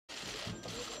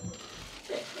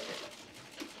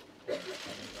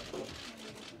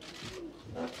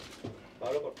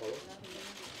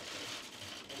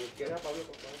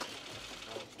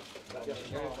Gracias,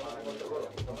 señor.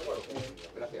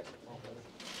 Gracias.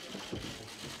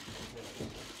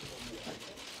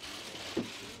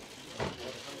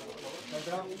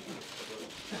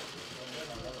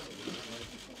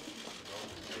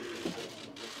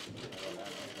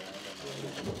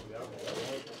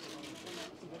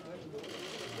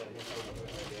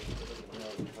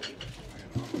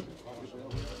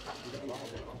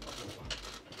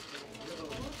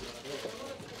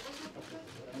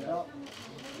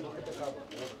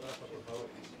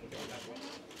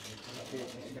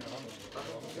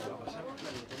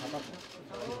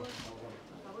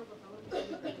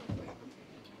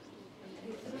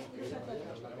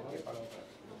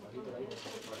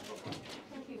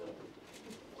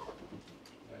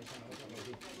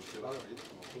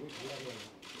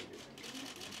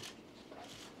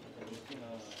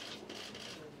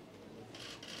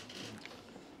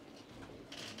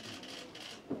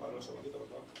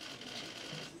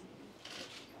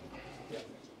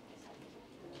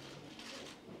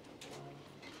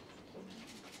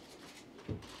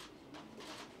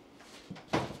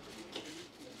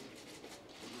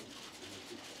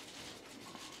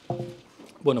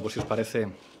 Bueno, pues si os parece,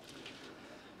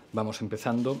 vamos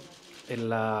empezando. En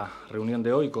la reunión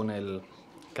de hoy con el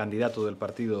candidato del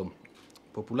Partido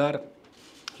Popular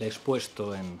le he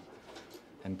expuesto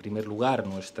en primer lugar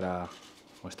nuestra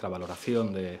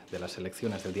valoración de las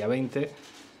elecciones del día 20,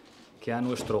 que a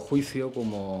nuestro juicio,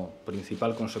 como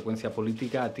principal consecuencia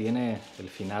política, tiene el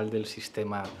final del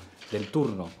sistema del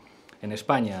turno. En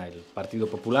España, el Partido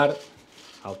Popular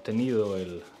ha obtenido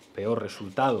el peor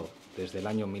resultado desde el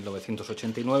año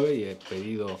 1989 y he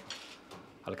pedido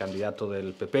al candidato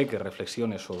del PP que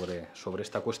reflexione sobre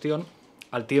esta cuestión,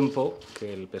 al tiempo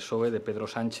que el PSOE de Pedro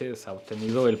Sánchez ha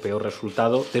obtenido el peor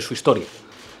resultado de su historia,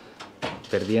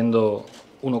 perdiendo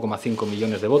 1,5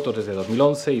 millones de votos desde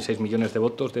 2011 y 6 millones de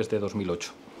votos desde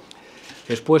 2008.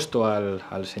 He expuesto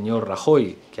al señor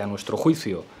Rajoy que, a nuestro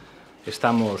juicio,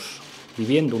 estamos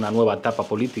viviendo una nueva etapa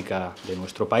política de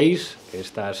nuestro país, que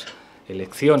estas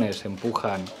elecciones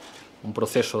empujan un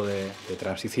proceso de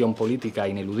transición política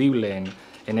ineludible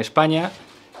en España,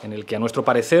 en el que, a nuestro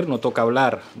parecer, no toca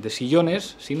hablar de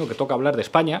sillones, sino que toca hablar de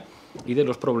España y de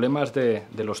los problemas de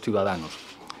los ciudadanos.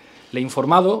 Le he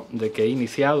informado de que he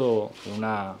iniciado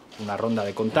una ronda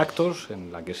de contactos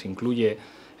en la que se incluye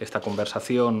esta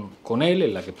conversación con él,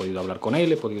 en la que he podido hablar con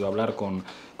él, he podido hablar con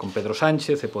Pedro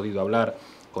Sánchez, he podido hablar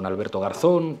con Alberto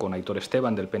Garzón, con Aitor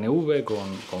Esteban del PNV,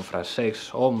 con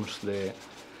Francesc Homs de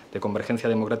Convergencia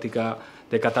Democrática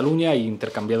de Cataluña, e he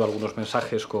intercambiado algunos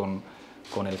mensajes con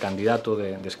el candidato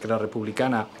de Esquerra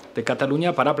Republicana de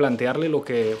Cataluña para plantearle lo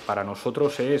que para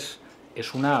nosotros es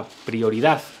una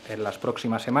prioridad en las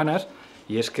próximas semanas,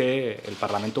 y es que el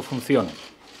Parlamento funcione.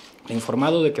 He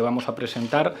informado de que vamos a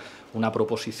presentar una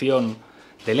proposición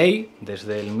de ley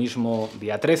desde el mismo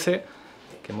día 13,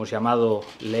 que hemos llamado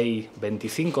Ley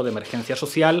 25 de Emergencia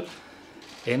Social,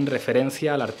 en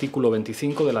referencia al artículo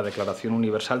 25 de la Declaración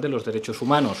Universal de los Derechos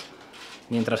Humanos.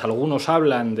 Mientras algunos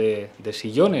hablan de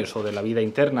sillones o de la vida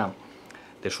interna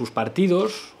de sus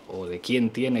partidos, o de quién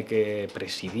tiene que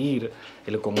presidir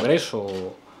el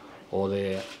Congreso, o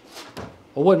de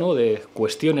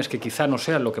cuestiones que quizá no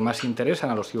sean lo que más interesan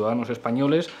a los ciudadanos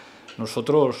españoles,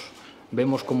 nosotros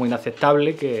vemos como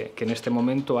inaceptable que en este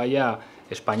momento haya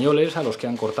españoles a los que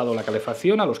han cortado la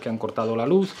calefacción, a los que han cortado la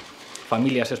luz,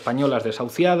 familias españolas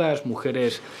desahuciadas,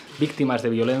 mujeres víctimas de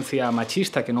violencia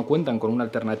machista que no cuentan con una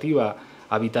alternativa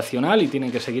habitacional y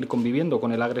tienen que seguir conviviendo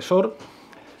con el agresor,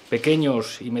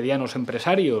 pequeños y medianos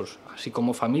empresarios, así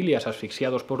como familias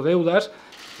asfixiados por deudas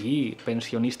y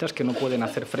pensionistas que no pueden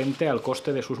hacer frente al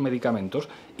coste de sus medicamentos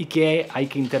y que hay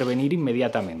que intervenir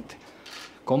inmediatamente,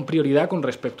 con prioridad con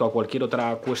respecto a cualquier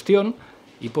otra cuestión,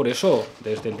 y por eso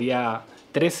desde el día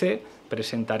 13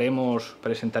 presentaremos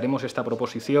esta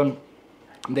proposición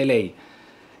de ley.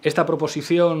 Esta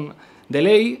proposición de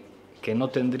ley, que no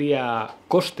tendría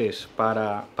costes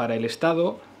para el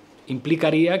Estado,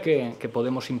 implicaría que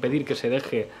podemos impedir que se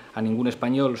deje a ningún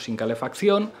español sin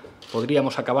calefacción,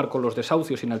 podríamos acabar con los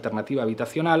desahucios sin alternativa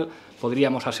habitacional,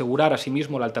 podríamos asegurar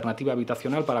asimismo la alternativa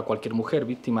habitacional para cualquier mujer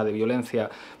víctima de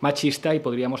violencia machista, y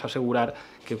podríamos asegurar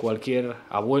que cualquier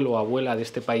abuelo o abuela de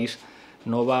este país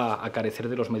no va a carecer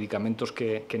de los medicamentos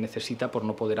que necesita por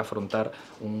no poder afrontar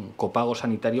un copago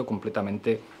sanitario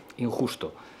completamente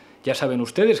injusto. Ya saben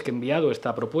ustedes que he enviado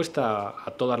esta propuesta a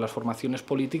todas las formaciones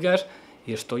políticas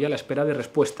y estoy a la espera de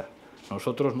respuesta.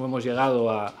 Nosotros no hemos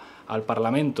llegado al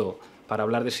Parlamento para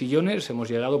hablar de sillones, hemos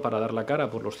llegado para dar la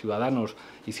cara por los ciudadanos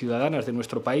y ciudadanas de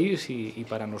nuestro país, y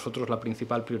para nosotros la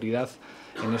principal prioridad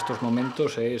en estos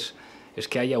momentos es es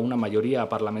que haya una mayoría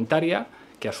parlamentaria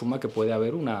que asuma que puede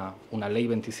haber una ley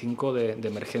 25 de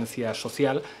emergencia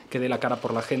social que dé la cara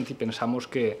por la gente, y pensamos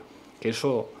que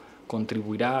eso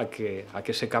contribuirá a que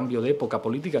ese cambio de época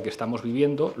política que estamos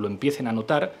viviendo lo empiecen a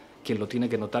notar quien lo tiene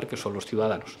que notar, que son los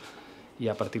ciudadanos. Y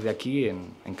a partir de aquí,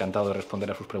 encantado de responder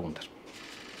a sus preguntas.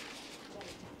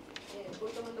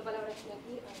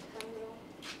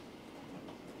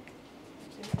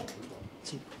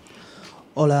 Sí.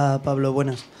 Hola, Pablo,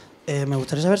 buenas. Me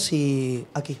gustaría saber si...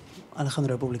 Aquí,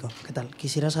 Alejandro de Público, ¿qué tal?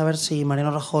 Quisiera saber si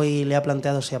Mariano Rajoy le ha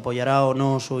planteado si apoyará o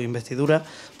no su investidura,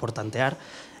 por tantear,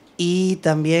 y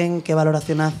también qué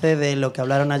valoración hace de lo que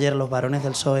hablaron ayer los varones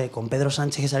del PSOE con Pedro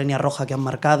Sánchez, esa línea roja que han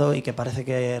marcado y que parece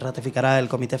que ratificará el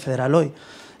Comité Federal hoy.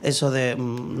 Eso de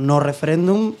no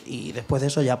referéndum, y después de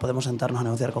eso ya podemos sentarnos a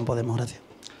negociar con Podemos. Gracias.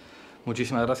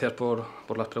 Muchísimas gracias por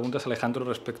las preguntas, Alejandro.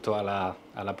 Respecto a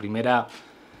la primera,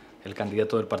 el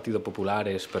candidato del Partido Popular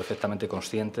es perfectamente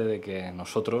consciente de que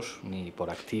nosotros, ni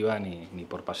por activa ni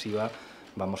por pasiva,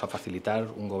 vamos a facilitar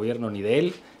un gobierno ni de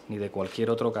él ni de cualquier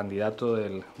otro candidato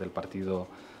del Partido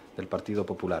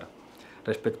Popular.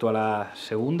 Respecto a la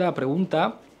segunda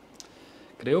pregunta,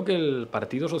 creo que el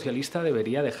Partido Socialista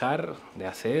debería dejar de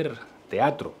hacer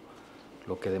teatro.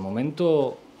 Lo que de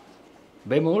momento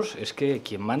vemos es que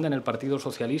quien manda en el Partido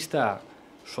Socialista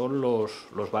son los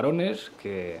varones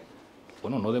que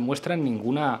no demuestran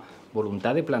ninguna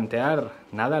voluntad de plantear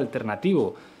nada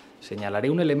alternativo. Señalaré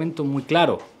un elemento muy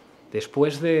claro.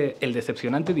 Después del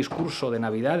decepcionante discurso de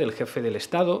Navidad del jefe del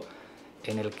Estado,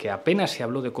 en el que apenas se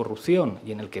habló de corrupción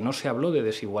y en el que no se habló de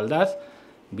desigualdad,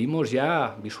 vimos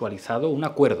ya visualizado un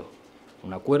acuerdo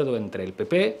entre el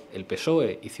PP, el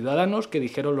PSOE y Ciudadanos, que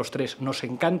dijeron los tres: nos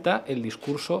encanta el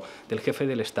discurso del jefe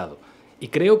del Estado. Y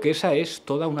creo que esa es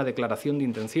toda una declaración de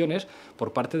intenciones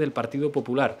por parte del Partido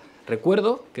Popular.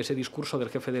 Recuerdo que ese discurso del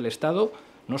jefe del Estado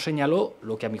no señaló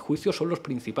lo que a mi juicio son los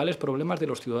principales problemas de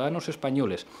los ciudadanos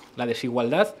españoles: la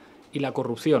desigualdad y la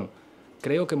corrupción.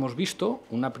 Creo que hemos visto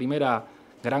una primera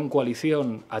gran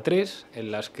coalición a tres,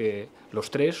 en las que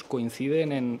los tres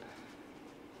coinciden en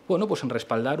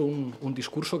respaldar un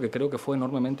discurso que creo que fue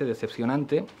enormemente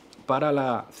decepcionante para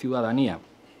la ciudadanía.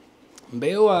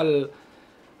 Veo al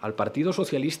Partido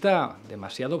Socialista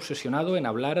demasiado obsesionado en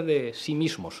hablar de sí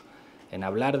mismos, en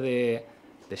hablar de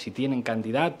si tienen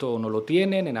candidato o no lo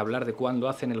tienen, en hablar de cuándo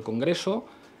hacen el Congreso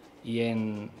y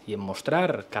en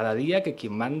mostrar cada día que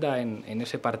quien manda en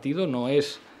ese partido no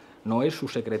es su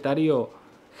secretario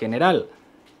general.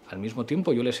 Al mismo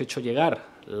tiempo, yo les he hecho llegar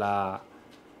la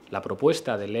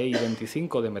propuesta de ley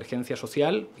 25 de emergencia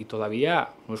social y todavía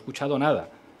no he escuchado nada.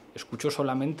 Escucho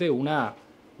solamente una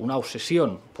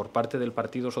obsesión por parte del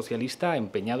Partido Socialista,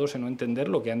 empeñados en no entender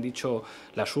lo que han dicho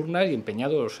las urnas y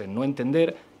empeñados en no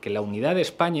entender que la unidad de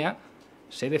España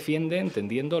se defiende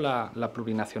entendiendo la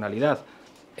plurinacionalidad.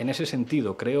 En ese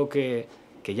sentido, creo que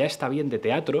ya está bien de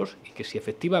teatros y que si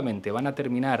efectivamente van a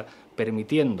terminar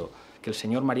permitiendo que el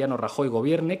señor Mariano Rajoy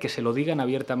gobierne, que se lo digan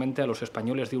abiertamente a los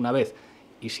españoles de una vez.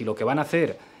 Y si lo que van a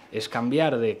hacer es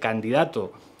cambiar de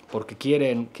candidato porque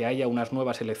quieren que haya unas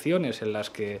nuevas elecciones en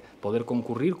las que poder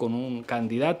concurrir con un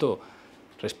candidato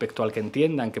respecto al que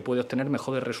entiendan que puede obtener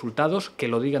mejores resultados, que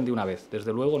lo digan de una vez.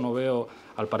 Desde luego no veo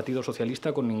al Partido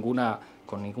Socialista con ninguna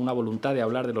voluntad de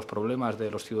hablar de los problemas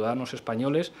de los ciudadanos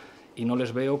españoles y no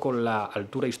les veo con la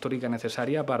altura histórica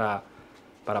necesaria para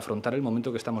afrontar el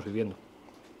momento que estamos viviendo.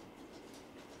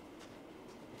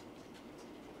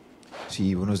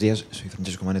 Sí, buenos días. Soy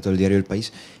Francesco Maneto del diario El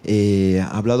País.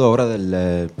 Ha hablado ahora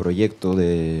del proyecto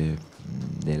de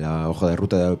la hoja de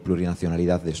ruta de la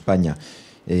plurinacionalidad de España.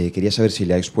 Quería saber si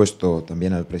le ha expuesto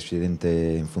también al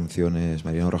presidente en funciones,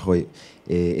 Mariano Rajoy,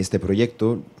 este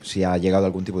proyecto, si ha llegado a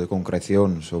algún tipo de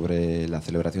concreción sobre la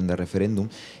celebración del referéndum.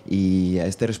 Y a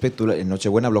este respecto, en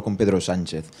Nochebuena habló con Pedro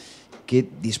Sánchez. ¿Qué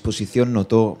disposición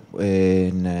notó?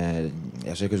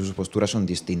 Ya sé que sus posturas son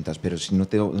distintas, pero si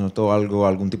notó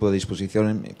algún tipo de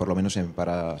disposición, por lo menos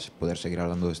para poder seguir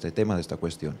hablando de este tema, de esta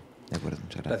cuestión. De acuerdo,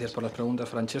 muchas gracias. Gracias por las preguntas,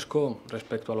 Francesco.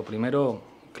 Respecto a lo primero,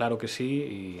 claro que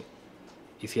sí,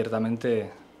 y ciertamente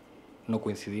no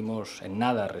coincidimos en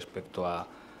nada respecto a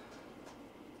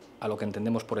lo que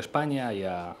entendemos por España y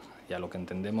a lo que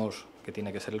entendemos que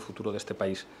tiene que ser el futuro de este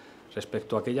país.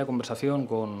 Respecto a aquella conversación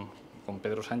con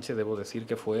Pedro Sánchez, debo decir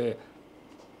que fue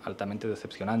altamente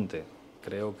decepcionante.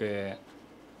 Creo que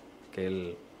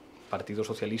el Partido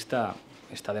Socialista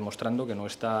está demostrando que no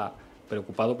está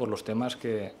preocupado por los temas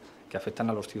que afectan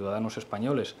a los ciudadanos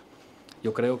españoles.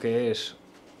 Yo creo que es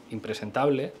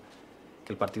impresentable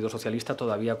que el Partido Socialista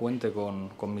todavía cuente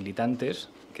con militantes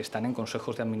que están en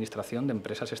consejos de administración de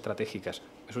empresas estratégicas.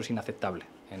 Eso es inaceptable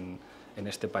en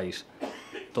este país.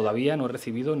 todavía no he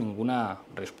recibido ninguna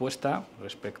respuesta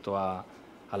respecto a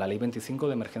la Ley 25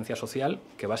 de emergencia social,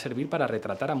 que va a servir para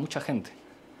retratar a mucha gente.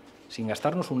 Sin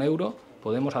gastarnos un euro,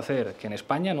 podemos hacer que en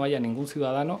España no haya ningún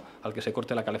ciudadano al que se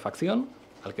corte la calefacción,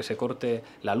 al que se corte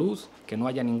la luz, que no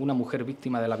haya ninguna mujer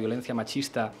víctima de la violencia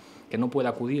machista que no pueda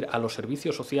acudir a los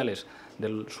servicios sociales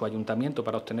de su ayuntamiento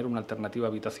para obtener una alternativa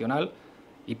habitacional,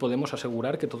 y podemos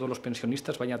asegurar que todos los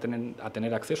pensionistas vayan a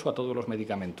tener acceso a todos los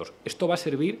medicamentos. Esto va a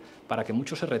servir para que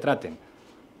muchos se retraten.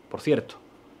 Por cierto,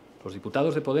 los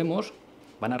diputados de Podemos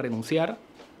van a renunciar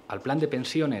al plan de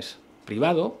pensiones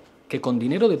privado que con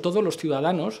dinero de todos los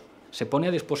ciudadanos se pone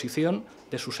a disposición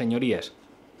de sus señorías.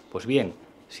 Pues bien,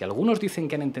 si algunos dicen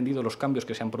que han entendido los cambios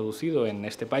que se han producido en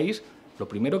este país, lo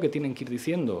primero que tienen que ir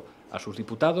diciendo a sus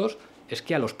diputados es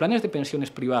que a los planes de pensiones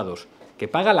privados que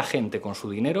paga la gente con su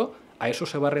dinero, a eso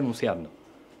se va renunciando.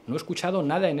 No he escuchado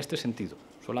nada en este sentido.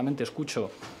 Solamente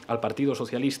escucho al Partido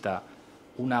Socialista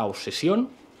una obsesión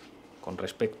con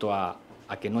respecto a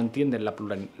que no entienden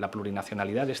la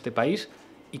plurinacionalidad de este país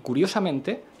y,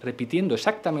 curiosamente, repitiendo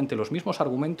exactamente los mismos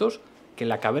argumentos que en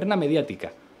la caverna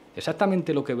mediática.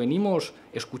 Exactamente lo que venimos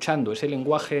escuchando, ese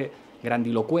lenguaje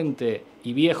grandilocuente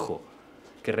y viejo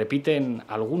que repiten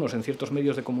algunos en ciertos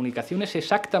medios de comunicación, es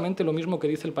exactamente lo mismo que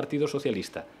dice el Partido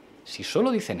Socialista. Si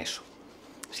solo dicen eso,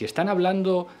 si están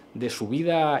hablando de su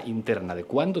vida interna, de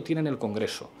cuándo tienen el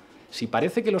Congreso, si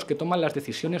parece que los que toman las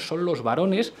decisiones son los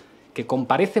varones que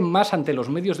comparecen más ante los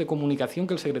medios de comunicación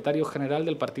que el secretario general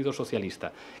del Partido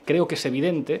Socialista. Creo que es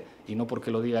evidente, y no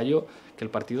porque lo diga yo, que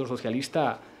el Partido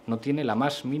Socialista no tiene la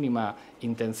más mínima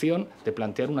intención de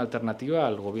plantear una alternativa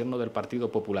al gobierno del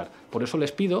Partido Popular. Por eso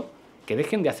les pido que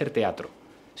dejen de hacer teatro.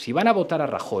 Si van a votar a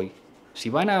Rajoy, si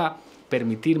van a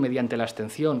permitir mediante la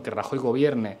abstención que Rajoy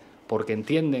gobierne porque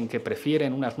entienden que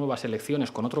prefieren unas nuevas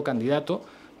elecciones con otro candidato,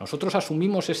 nosotros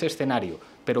asumimos ese escenario,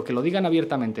 pero que lo digan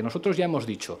abiertamente. Nosotros ya hemos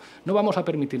dicho, no vamos a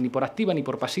permitir ni por activa ni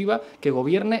por pasiva que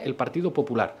gobierne el Partido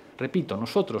Popular. Repito,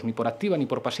 nosotros ni por activa ni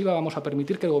por pasiva vamos a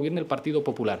permitir que gobierne el Partido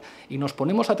Popular. Y nos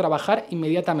ponemos a trabajar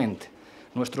inmediatamente.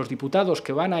 Nuestros diputados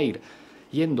que van a ir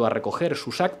yendo a recoger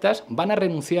sus actas van a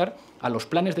renunciar a los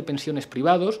planes de pensiones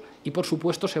privados y, por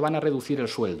supuesto, se van a reducir el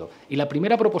sueldo. Y la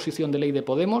primera proposición de ley de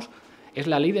Podemos es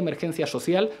la ley de emergencia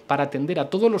social para atender a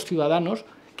todos los ciudadanos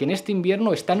que en este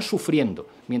invierno están sufriendo,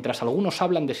 mientras algunos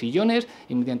hablan de sillones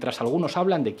y mientras algunos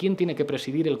hablan de quién tiene que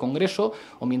presidir el Congreso,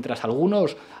 o mientras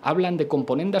algunos hablan de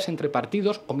componendas entre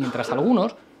partidos, o mientras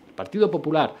algunos, el Partido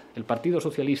Popular, el Partido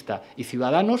Socialista y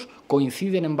Ciudadanos,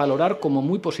 coinciden en valorar como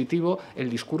muy positivo el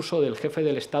discurso del jefe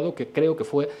del Estado, que creo que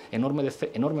fue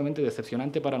enormemente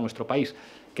decepcionante para nuestro país.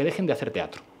 Que dejen de hacer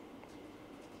teatro.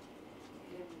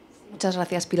 Muchas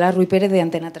gracias. Pilar Ruiz Pérez, de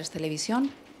Antena 3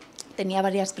 Televisión. Tenía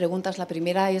varias preguntas. La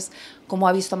primera es cómo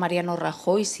ha visto a Mariano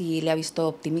Rajoy, si le ha visto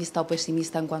optimista o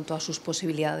pesimista en cuanto a sus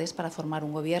posibilidades para formar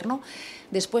un gobierno.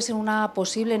 Después, en una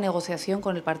posible negociación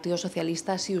con el Partido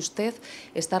Socialista, si usted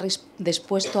está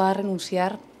dispuesto a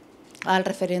renunciar al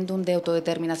referéndum de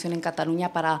autodeterminación en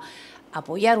Cataluña para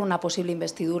apoyar una posible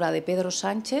investidura de Pedro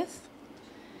Sánchez.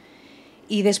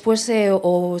 Y después,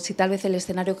 o si tal vez el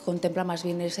escenario que contempla más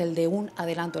bien es el de un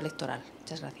adelanto electoral.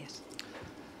 Muchas gracias.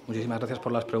 Muchísimas gracias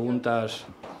por las preguntas.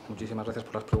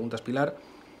 Pilar.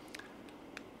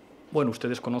 Bueno,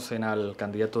 ustedes conocen al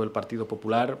candidato del Partido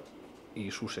Popular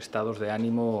y sus estados de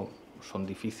ánimo son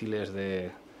difíciles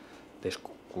de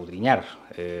escudriñar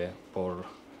por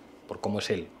cómo es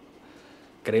él.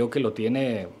 Creo que lo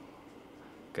tiene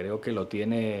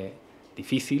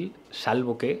difícil,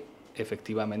 salvo que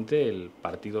efectivamente el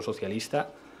Partido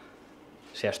Socialista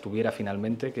se abstuviera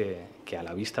finalmente, que a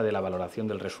la vista de la valoración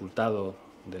del resultado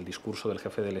del discurso del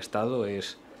jefe del Estado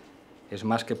es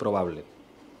más que probable.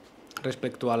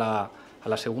 Respecto a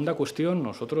la segunda cuestión,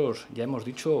 nosotros ya hemos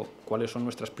dicho cuáles son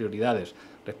nuestras prioridades.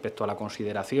 Respecto a la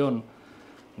consideración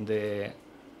de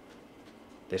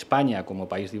España como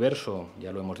país diverso,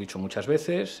 ya lo hemos dicho muchas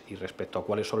veces, y respecto a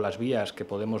cuáles son las vías que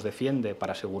Podemos defiende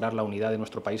para asegurar la unidad de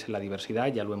nuestro país en la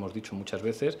diversidad, ya lo hemos dicho muchas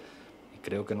veces, y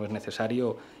creo que no es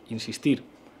necesario insistir.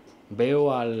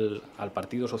 Veo al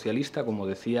Partido Socialista, como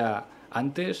decía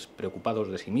antes, preocupados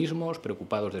de sí mismos,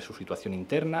 preocupados de su situación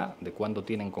interna, de cuándo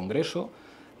tienen Congreso,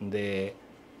 de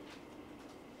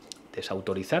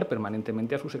desautorizar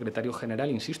permanentemente a su secretario general.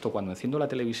 Insisto, cuando enciendo la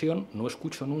televisión no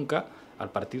escucho nunca al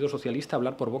Partido Socialista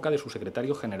hablar por boca de su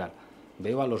secretario general.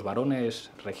 Veo a los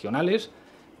varones regionales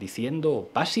diciendo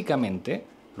básicamente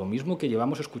lo mismo que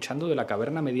llevamos escuchando de la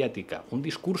caverna mediática, un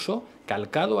discurso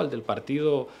calcado al del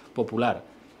Partido Popular.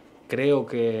 Creo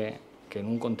que en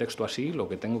un contexto así lo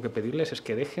que tengo que pedirles es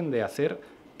que dejen de hacer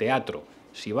teatro.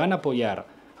 Si van a apoyar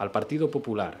al Partido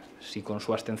Popular si con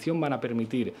su abstención van a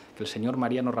permitir que el señor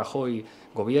Mariano Rajoy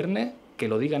gobierne, que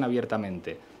lo digan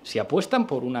abiertamente. Si apuestan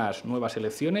por unas nuevas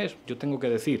elecciones, yo tengo que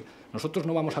decir, nosotros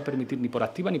no vamos a permitir ni por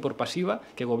activa ni por pasiva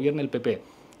que gobierne el PP.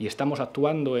 Y estamos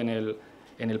actuando en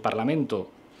el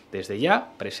Parlamento desde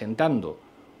ya, presentando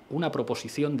una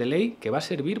proposición de ley que va a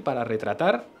servir para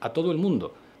retratar a todo el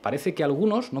mundo. Parece que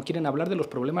algunos no quieren hablar de los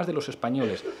problemas de los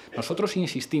españoles. Nosotros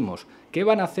insistimos, ¿qué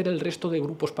van a hacer el resto de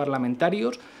grupos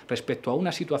parlamentarios respecto a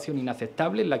una situación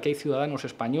inaceptable en la que hay ciudadanos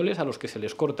españoles a los que se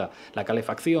les corta la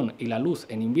calefacción y la luz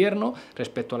en invierno,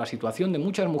 respecto a la situación de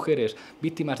muchas mujeres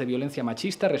víctimas de violencia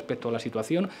machista, respecto a la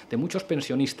situación de muchos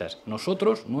pensionistas?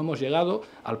 Nosotros no hemos llegado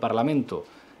al Parlamento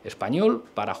español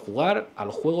para jugar al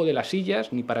juego de las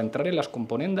sillas ni para entrar en las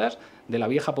componendas de la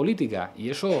vieja política, y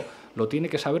eso lo tiene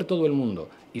que saber todo el mundo.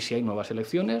 Y si hay nuevas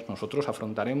elecciones, nosotros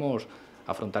afrontaremos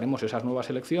esas nuevas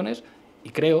elecciones,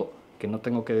 y creo que no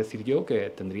tengo que decir yo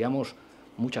que tendríamos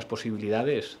muchas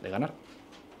posibilidades de ganar.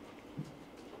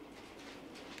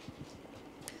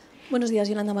 Buenos días,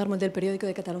 Yolanda Mármol, del Periódico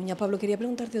de Cataluña. Pablo, quería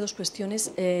preguntarte dos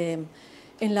cuestiones.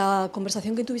 En la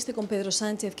conversación que tuviste con Pedro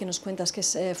Sánchez, que nos cuentas que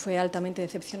fue altamente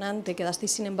decepcionante,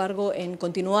 quedasteis, sin embargo, en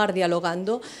continuar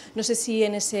dialogando. No sé si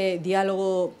en ese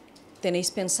diálogo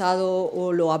tenéis pensado,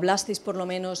 o lo hablasteis por lo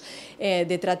menos,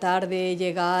 de tratar de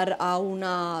llegar a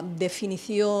una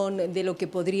definición de lo que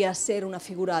podría ser una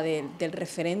figura del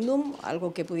referéndum,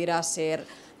 algo que pudiera ser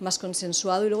más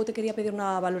consensuado. Y luego te quería pedir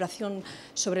una valoración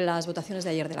sobre las votaciones de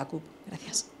ayer de la CUP.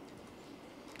 Gracias.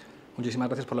 Muchísimas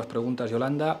gracias por las preguntas,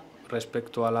 Yolanda.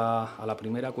 Respecto a la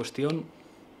primera cuestión,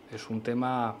 es un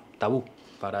tema tabú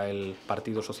para el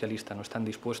Partido Socialista. No están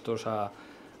dispuestos a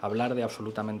hablar de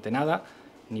absolutamente nada,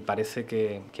 ni parece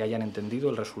que hayan entendido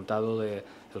el resultado de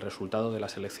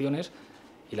las elecciones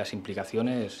y las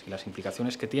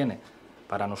implicaciones que tiene.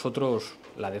 Para nosotros,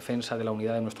 la defensa de la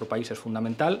unidad de nuestro país es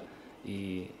fundamental,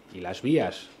 y las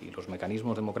vías y los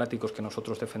mecanismos democráticos que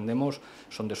nosotros defendemos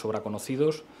son de sobra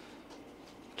conocidos.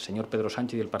 El señor Pedro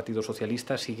Sánchez y el Partido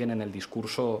Socialista siguen en el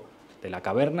discurso de la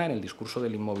caverna, en el discurso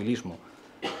del inmovilismo.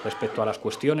 Respecto a las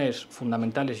cuestiones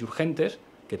fundamentales y urgentes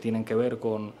que tienen que ver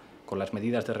con las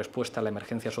medidas de respuesta a la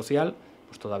emergencia social,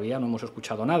 pues todavía no hemos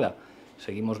escuchado nada.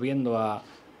 Seguimos viendo a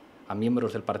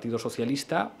miembros del Partido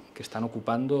Socialista que están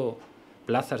ocupando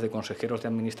plazas de consejeros de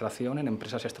administración en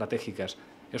empresas estratégicas.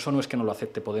 Eso no es que no lo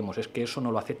acepte Podemos, es que eso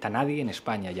no lo acepta nadie en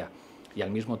España ya. Y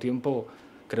al mismo tiempo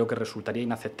creo que resultaría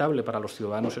inaceptable para los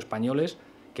ciudadanos españoles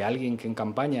que alguien que en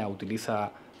campaña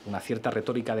utiliza una cierta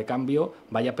retórica de cambio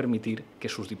vaya a permitir que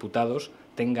sus diputados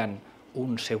tengan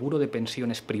un seguro de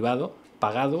pensiones privado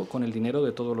pagado con el dinero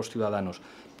de todos los ciudadanos.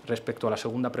 Respecto a la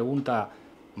segunda pregunta,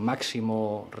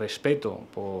 máximo respeto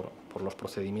por los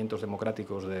procedimientos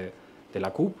democráticos de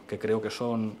la CUP, que creo que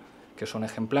son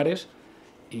ejemplares,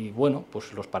 y bueno,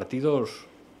 pues los partidos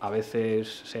a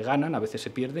veces se ganan, a veces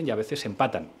se pierden y a veces se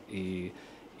empatan, y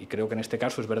creo que en este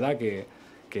caso es verdad que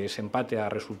ese empate ha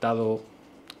resultado,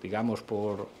 digamos,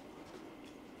 por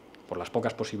las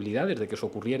pocas posibilidades de que eso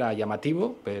ocurriera,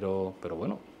 llamativo, pero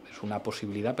bueno, es una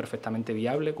posibilidad perfectamente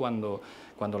viable cuando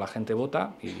la gente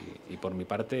vota, y por mi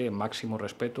parte, máximo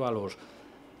respeto a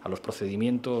los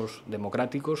procedimientos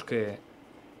democráticos que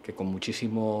con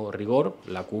muchísimo rigor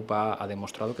la CUP ha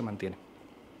demostrado que mantiene.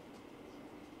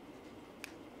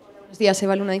 Buenos días,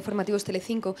 Eva Luna, de Informativos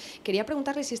Telecinco. Quería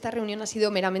preguntarle si esta reunión ha sido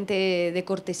meramente de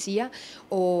cortesía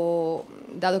o,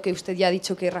 dado que usted ya ha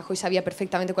dicho que Rajoy sabía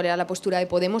perfectamente cuál era la postura de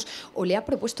Podemos, o le ha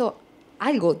propuesto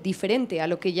algo diferente a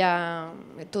lo que ya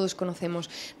todos conocemos.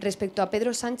 Respecto a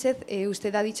Pedro Sánchez,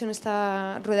 usted ha dicho en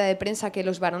esta rueda de prensa que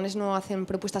los varones no hacen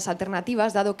propuestas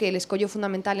alternativas, dado que el escollo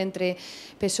fundamental entre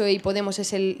PSOE y Podemos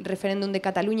es el referéndum de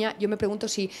Cataluña. Yo me pregunto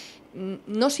si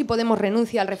Podemos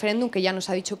renuncia al referéndum, que ya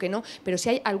nos ha dicho que no, pero si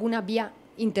hay alguna vía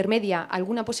intermedia,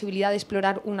 alguna posibilidad de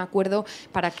explorar un acuerdo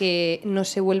para que no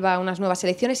se vuelva a unas nuevas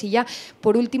elecciones. Y ya,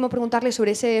 por último, preguntarle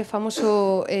sobre ese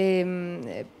famoso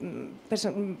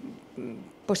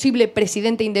posible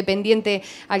presidente independiente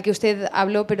del que usted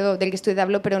habló,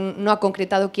 pero no ha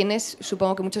concretado quién es.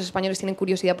 Supongo que muchos españoles tienen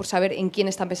curiosidad por saber en quién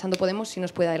está pensando Podemos, si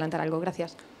nos puede adelantar algo.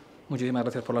 Gracias. Muchísimas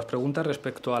gracias por las preguntas.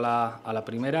 Respecto a la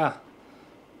primera,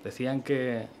 decían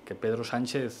que Pedro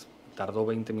Sánchez tardó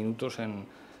 20 minutos en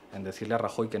decirle a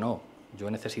Rajoy que no. Yo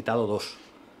he necesitado 2,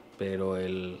 pero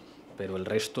el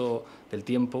resto del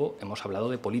tiempo hemos hablado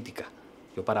de política.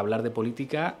 Yo, para hablar de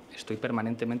política, estoy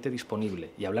permanentemente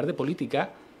disponible. Y hablar de política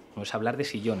no es hablar de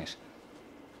sillones.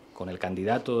 Con el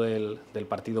candidato del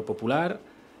Partido Popular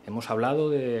hemos hablado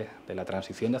de la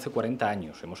transición de hace 40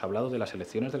 años, hemos hablado de las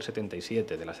elecciones del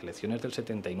 77, de las elecciones del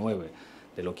 79,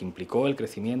 de lo que implicó el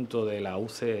crecimiento de la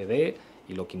UCD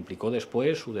y lo que implicó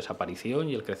después su desaparición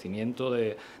y el crecimiento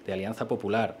de Alianza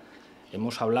Popular.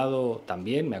 Hemos hablado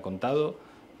también, me ha contado,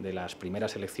 de las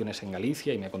primeras elecciones en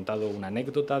Galicia y me ha contado una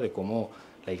anécdota de cómo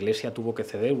la Iglesia tuvo que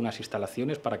ceder unas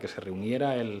instalaciones para que se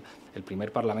reuniera el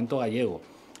primer Parlamento gallego.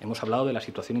 Hemos hablado de la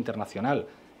situación internacional,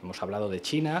 hemos hablado de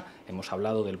China, hemos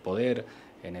hablado del poder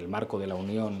en el marco de la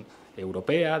Unión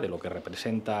Europea, de lo que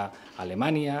representa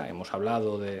Alemania, hemos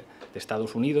hablado de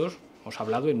Estados Unidos, hemos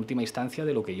hablado en última instancia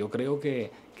de lo que yo creo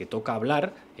que toca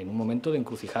hablar en un momento de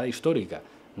encrucijada histórica.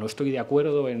 No estoy de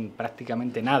acuerdo en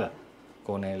prácticamente nada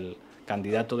con el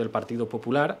candidato del Partido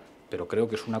Popular, pero creo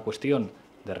que es una cuestión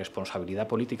de responsabilidad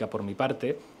política por mi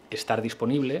parte estar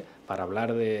disponible para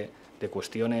hablar de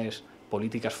cuestiones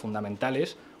políticas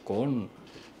fundamentales con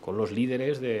los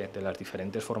líderes de las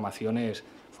diferentes formaciones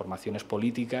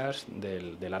políticas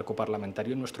del arco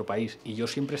parlamentario en nuestro país. Y yo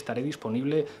siempre estaré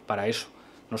disponible para eso.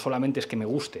 No solamente es que me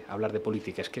guste hablar de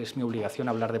política, es que es mi obligación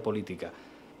hablar de política.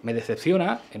 Me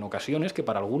decepciona, en ocasiones, que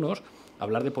para algunos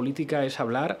hablar de política es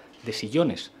hablar de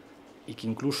sillones y que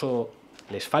incluso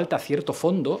les falta cierto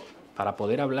fondo para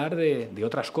poder hablar de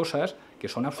otras cosas que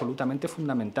son absolutamente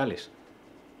fundamentales.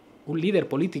 Un líder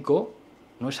político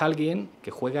no es alguien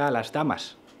que juega a las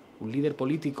damas. Un líder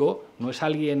político no es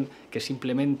alguien que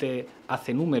simplemente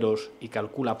hace números y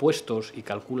calcula puestos y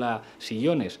calcula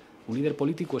sillones. Un líder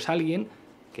político es alguien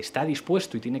que está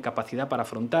dispuesto y tiene capacidad para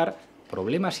afrontar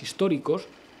problemas históricos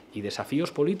y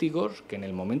desafíos políticos que en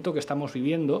el momento que estamos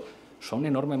viviendo son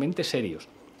enormemente serios.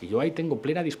 Y yo ahí tengo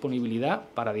plena disponibilidad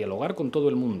para dialogar con todo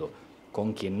el mundo.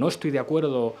 Con quien no estoy de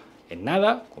acuerdo en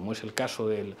nada, como es el caso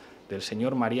del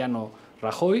señor Mariano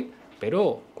Rajoy,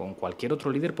 pero con cualquier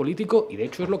otro líder político, y de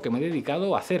hecho es lo que me he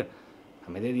dedicado a hacer.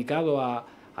 Me he dedicado a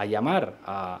llamar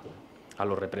a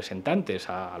los representantes,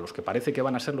 a los que parece que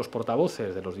van a ser los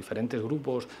portavoces de los diferentes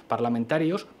grupos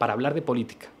parlamentarios, para hablar de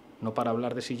política, no para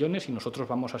hablar de sillones, y nosotros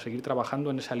vamos a seguir trabajando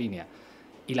en esa línea.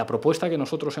 Y la propuesta que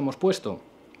nosotros hemos puesto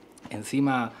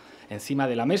encima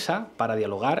de la mesa para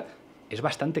dialogar es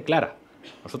bastante clara.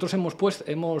 Nosotros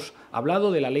hemos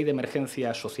hablado de la Ley de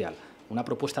Emergencia Social, una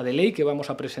propuesta de ley que vamos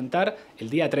a presentar el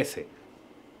día 13.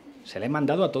 Se la he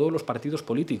mandado a todos los partidos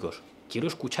políticos. Quiero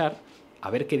escuchar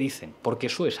a ver qué dicen, porque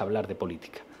eso es hablar de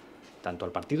política. Tanto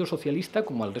al Partido Socialista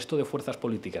como al resto de fuerzas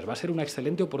políticas. Va a ser una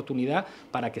excelente oportunidad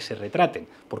para que se retraten,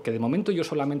 porque de momento yo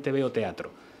solamente veo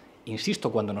teatro.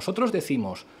 Insisto, cuando nosotros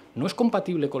decimos no es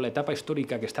compatible con la etapa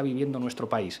histórica que está viviendo nuestro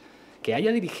país, que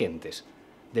haya dirigentes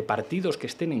de partidos que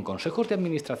estén en consejos de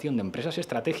administración de empresas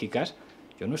estratégicas,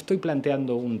 yo no estoy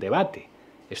planteando un debate,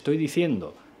 estoy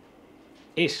diciendo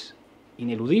es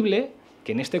ineludible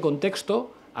que en este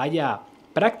contexto haya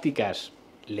prácticas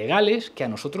legales que a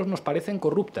nosotros nos parecen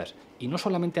corruptas, y no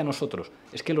solamente a nosotros,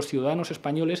 es que los ciudadanos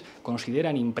españoles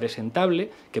consideran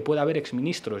impresentable que pueda haber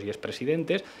exministros y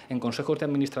expresidentes en consejos de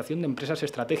administración de empresas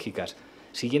estratégicas.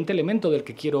 Siguiente elemento del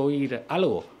que quiero oír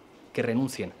algo, que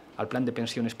renuncien al plan de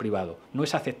pensiones privado. No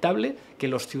es aceptable que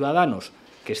los ciudadanos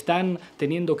que están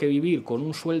teniendo que vivir con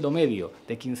un sueldo medio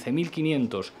de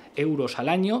 15.500 euros al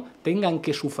año tengan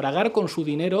que sufragar con su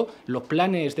dinero los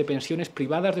planes de pensiones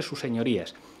privadas de sus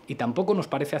señorías. Y tampoco nos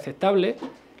parece aceptable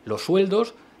los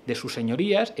sueldos de sus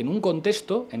señorías en un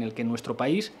contexto en el que en nuestro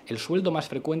país el sueldo más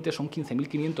frecuente son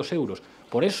 15.500 euros.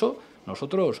 Por eso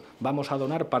nosotros vamos a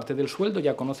donar parte del sueldo.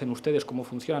 Ya conocen ustedes cómo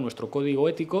funciona nuestro código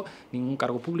ético. Ningún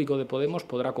cargo público de Podemos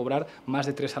podrá cobrar más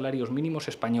de 3 salarios mínimos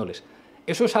españoles.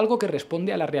 Eso es algo que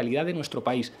responde a la realidad de nuestro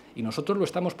país y nosotros lo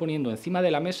estamos poniendo encima de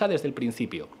la mesa desde el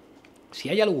principio. Si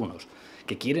hay algunos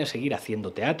que quieren seguir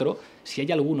haciendo teatro, si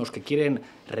hay algunos que quieren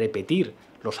repetir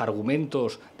los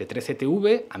argumentos de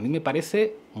 13TV, a mí me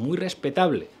parece muy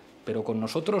respetable, pero con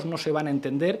nosotros no se van a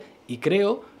entender y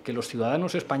creo que los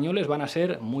ciudadanos españoles van a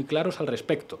ser muy claros al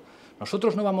respecto.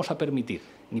 Nosotros no vamos a permitir,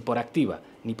 ni por activa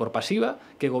ni por pasiva,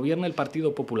 que gobierne el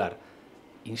Partido Popular.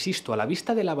 Insisto, a la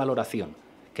vista de la valoración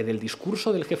que del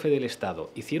discurso del jefe del Estado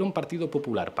hicieron Partido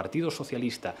Popular, Partido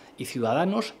Socialista y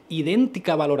Ciudadanos,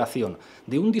 idéntica valoración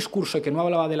de un discurso que no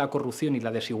hablaba de la corrupción y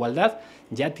la desigualdad,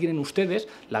 ya tienen ustedes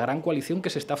la gran coalición que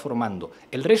se está formando.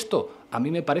 El resto, a mí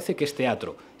me parece que es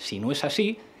teatro. Si no es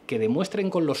así, que demuestren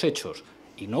con los hechos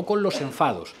y no con los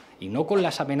enfados, y no con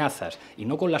las amenazas, y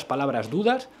no con las palabras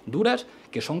duras,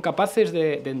 que son capaces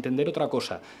de entender otra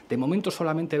cosa. De momento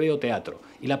solamente veo teatro.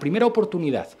 Y la primera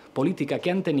oportunidad política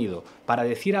que han tenido para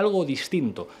decir algo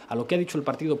distinto a lo que ha dicho el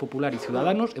Partido Popular y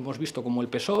Ciudadanos, hemos visto cómo el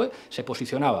PSOE se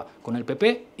posicionaba con el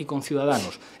PP y con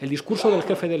Ciudadanos. El discurso del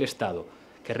jefe del Estado,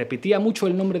 que repetía mucho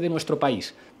el nombre de nuestro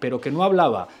país, pero que no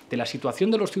hablaba de la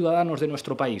situación de los ciudadanos de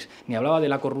nuestro país, ni hablaba de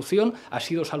la corrupción, ha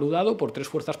sido saludado por 3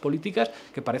 fuerzas políticas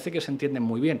que parece que se entienden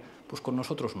muy bien. Pues con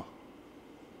nosotros no.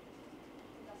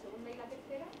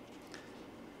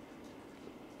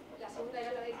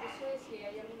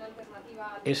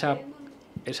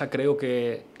 esa creo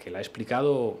que la he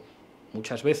explicado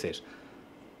muchas veces.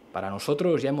 Para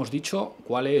nosotros ya hemos dicho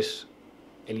cuál es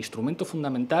el instrumento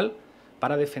fundamental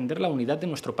para defender la unidad de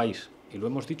nuestro país, y lo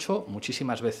hemos dicho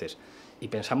muchísimas veces. Y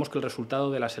pensamos que el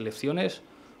resultado de las elecciones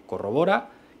corrobora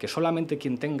que solamente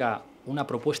quien tenga una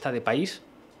propuesta de país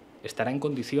estará en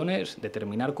condiciones de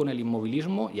terminar con el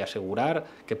inmovilismo y asegurar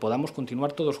que podamos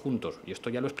continuar todos juntos. Y esto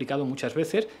ya lo he explicado muchas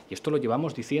veces y esto lo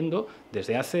llevamos diciendo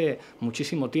desde hace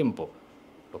muchísimo tiempo.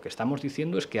 Lo que estamos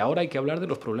diciendo es que ahora hay que hablar de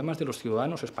los problemas de los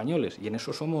ciudadanos españoles y en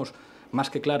eso somos más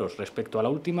que claros. Respecto a la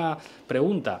última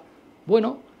pregunta,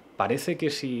 bueno, parece que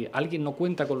si alguien no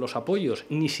cuenta con los apoyos,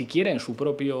 ni siquiera en su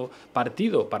propio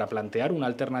partido, para plantear una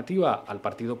alternativa al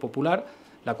Partido Popular,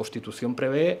 la Constitución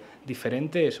prevé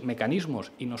diferentes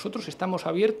mecanismos y nosotros estamos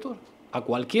abiertos a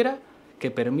cualquiera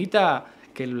que permita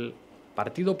que el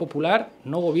Partido Popular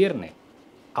no gobierne.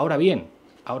 Ahora bien,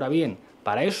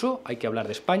 para eso hay que hablar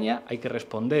de España, hay que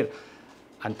responder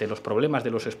ante los problemas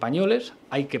de los españoles,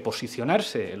 hay que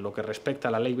posicionarse en lo que respecta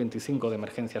a la Ley 25 de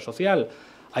emergencia social,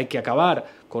 hay que acabar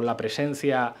con la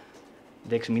presencia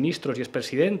de exministros y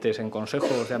expresidentes en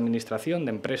consejos de administración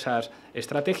de empresas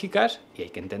estratégicas y hay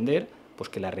que entender pues,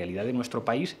 que la realidad de nuestro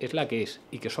país es la que es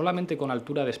y que solamente con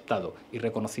altura de Estado y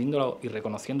reconociendo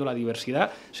la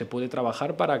diversidad se puede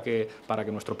trabajar para que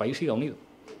nuestro país siga unido.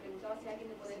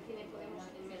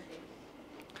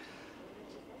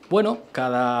 Bueno,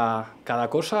 cada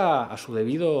cosa a su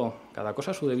debido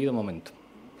momento.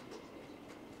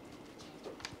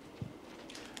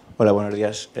 Hola, buenos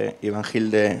días. Iván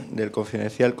Gil del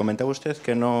Confidencial. Comentaba usted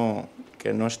que no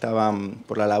estaban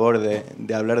por la labor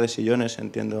de hablar de sillones.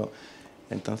 Entiendo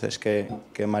entonces que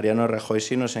Mariano Rajoy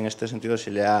sí, no sé en este sentido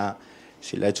si le ha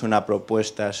hecho una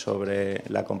propuesta sobre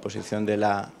la composición de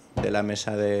la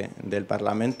mesa del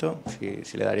Parlamento,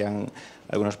 si le darían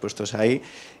algunos puestos ahí.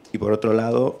 Y por otro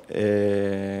lado,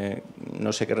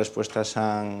 no sé qué respuestas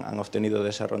han obtenido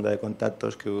de esa ronda de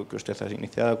contactos que usted ha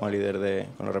iniciado con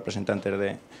los representantes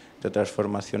de otras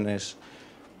formaciones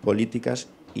políticas.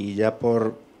 Y ya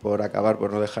por acabar,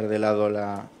 por no dejar de lado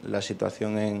la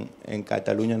situación en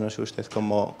Cataluña, no sé usted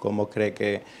cómo cree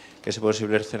que ese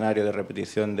posible escenario de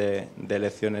repetición de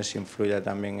elecciones influya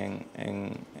también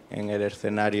en el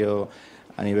escenario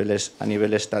a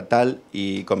nivel estatal.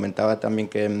 Y comentaba también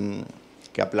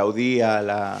que aplaudía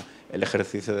el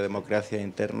ejercicio de democracia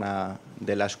interna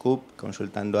de las CUP,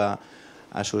 consultando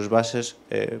a sus bases.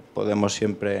 Podemos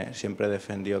siempre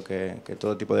defendió que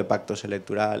todo tipo de pactos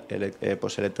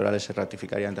postelectorales se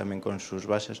ratificarían también con sus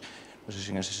bases. No sé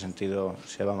si en ese sentido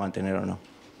se va a mantener o no.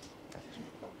 Gracias.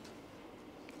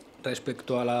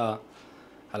 Respecto a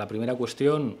la primera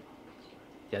cuestión,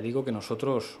 ya digo que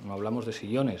nosotros no hablamos de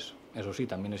sillones. Eso sí,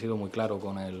 también he sido muy claro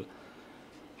con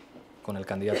el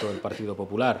candidato del Partido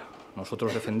Popular.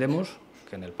 Nosotros defendemos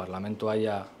que en el Parlamento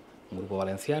haya un grupo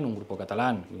valenciano, un grupo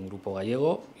catalán y un grupo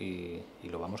gallego y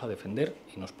lo vamos a defender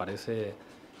y nos parece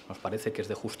que es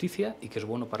de justicia y que es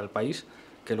bueno para el país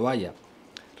que lo haya.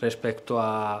 Respecto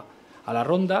a la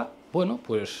ronda, bueno,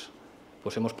 pues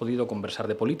hemos podido conversar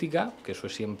de política, que eso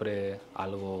es siempre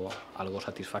algo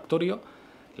satisfactorio.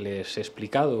 Les he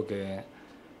explicado que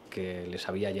les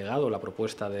había llegado la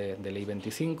propuesta de Ley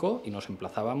 25 y nos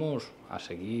emplazábamos a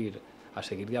seguir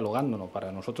dialogándonos.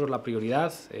 Para nosotros la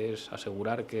prioridad es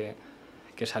asegurar que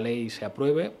esa ley se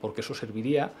apruebe, porque eso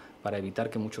serviría para evitar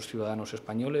que muchos ciudadanos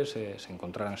españoles se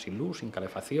encontraran sin luz, sin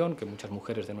calefacción, que muchas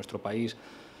mujeres de nuestro país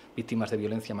víctimas de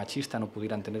violencia machista no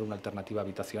pudieran tener una alternativa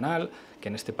habitacional, que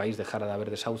en este país dejara de haber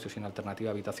desahucios sin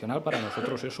alternativa habitacional. Para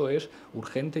nosotros eso es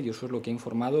urgente y eso es lo que ha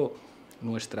informado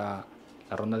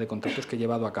la ronda de contactos que he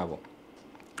llevado a cabo.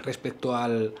 Respecto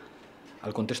al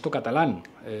contexto catalán,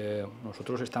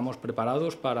 nosotros estamos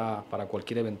preparados para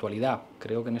cualquier eventualidad.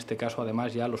 Creo que en este caso,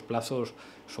 además, ya los plazos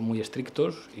son muy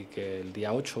estrictos y que el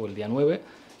día 8 o el día 9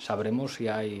 sabremos si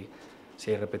hay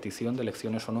repetición de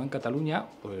elecciones o no en Cataluña.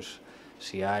 Pues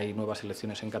si hay nuevas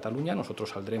elecciones en Cataluña, nosotros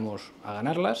saldremos a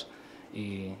ganarlas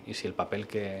y si el papel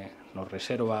que nos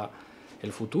reserva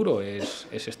el futuro es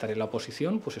estar en la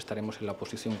oposición, pues estaremos en la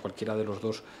oposición. Cualquiera de los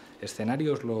dos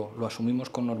escenarios lo asumimos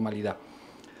con normalidad.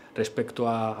 Respecto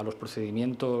a los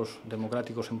procedimientos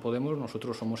democráticos en Podemos,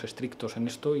 nosotros somos estrictos en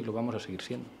esto y lo vamos a seguir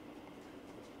siendo.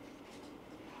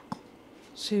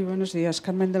 Sí, buenos días.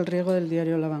 Carmen del Riego, del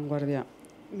diario La Vanguardia.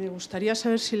 Me gustaría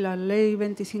saber si la Ley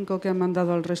 25 que han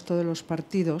mandado al resto de los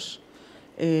partidos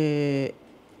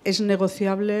es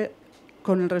negociable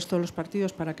con el resto de los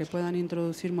partidos para que puedan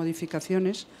introducir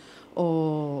modificaciones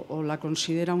o la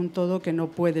considera un todo que no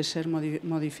puede ser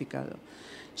modificado.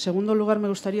 En segundo lugar, me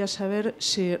gustaría saber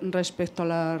si respecto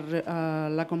a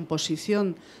la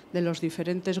composición de los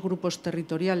diferentes grupos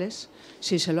territoriales,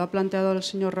 si se lo ha planteado al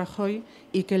señor Rajoy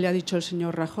y qué le ha dicho el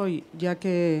señor Rajoy, ya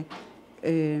que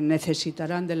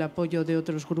necesitarán del apoyo de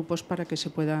otros grupos para que se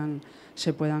puedan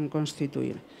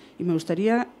constituir. Y me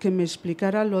gustaría que me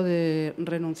explicara lo de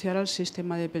renunciar al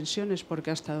sistema de pensiones,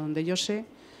 porque hasta donde yo sé,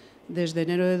 desde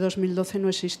enero de 2012 no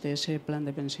existe ese plan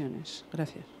de pensiones.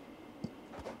 Gracias.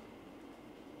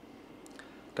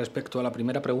 Respecto a la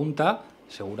primera pregunta,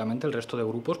 seguramente el resto de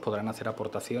grupos podrán hacer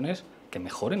aportaciones que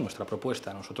mejoren nuestra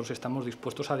propuesta. Nosotros estamos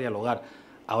dispuestos a dialogar.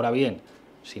 Ahora bien,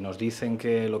 si nos dicen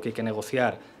que lo que hay que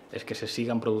negociar es que se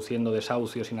sigan produciendo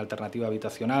desahucios sin alternativa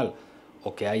habitacional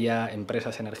o que haya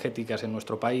empresas energéticas en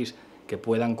nuestro país que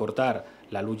puedan cortar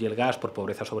la luz y el gas por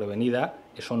pobreza sobrevenida,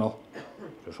 eso no.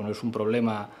 Eso no es un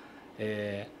problema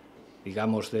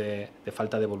digamos, de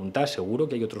falta de voluntad. Seguro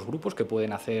que hay otros grupos que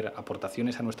pueden hacer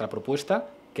aportaciones a nuestra propuesta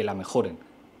que la mejoren,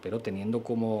 pero teniendo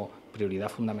como prioridad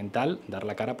fundamental dar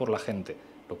la cara por la gente.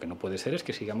 Lo que no puede ser es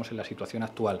que sigamos en la situación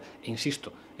actual. E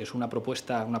insisto, es una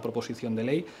proposición de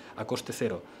ley a coste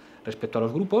cero. Respecto a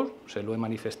los grupos, se lo he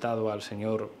manifestado al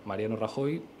señor Mariano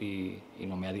Rajoy y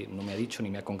no me ha dicho ni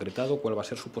me ha concretado cuál va a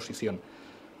ser su posición.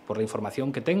 Por la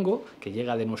información que tengo, que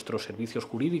llega de nuestros servicios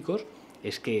jurídicos,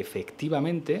 es que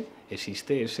efectivamente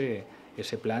existe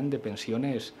ese plan de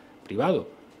pensiones privado.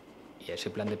 Y a ese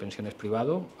plan de pensiones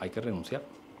privado hay que renunciar.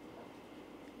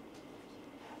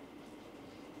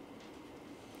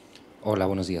 Hola,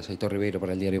 buenos días. Aitor Ribeiro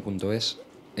para el diario.es.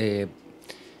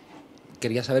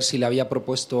 Quería saber si le había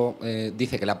propuesto,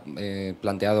 dice que le ha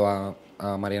planteado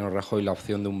a Mariano Rajoy la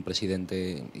opción de un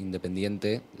presidente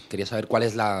independiente. Quería saber cuál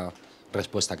es la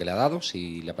respuesta que le ha dado,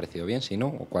 si le ha parecido bien, si no,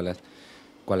 o cuál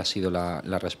ha sido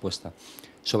la respuesta.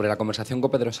 Sobre la conversación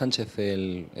con Pedro Sánchez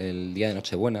el día de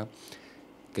Nochebuena,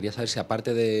 quería saber si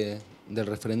aparte del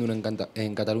referéndum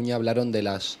en Cataluña hablaron de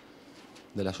las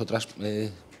otras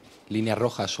líneas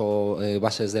rojas o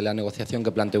bases de la negociación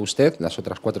que planteó usted, las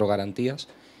otras 4 garantías,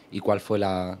 y cuál fue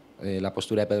la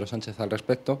postura de Pedro Sánchez al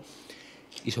respecto.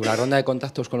 Y sobre la ronda de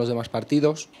contactos con los demás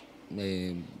partidos,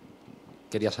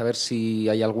 quería saber si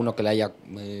hay alguno que le haya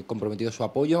comprometido su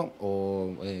apoyo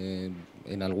o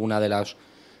en alguna de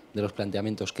los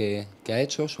planteamientos que ha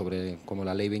hecho sobre como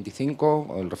la Ley 25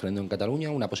 o el referéndum en Cataluña,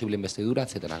 una posible investidura,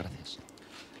 etcétera. Gracias.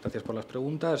 Gracias por las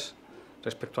preguntas.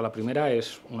 Respecto a la primera,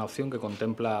 es una opción que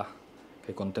contempla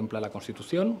la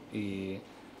Constitución y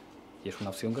es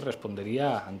una opción que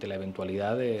respondería ante la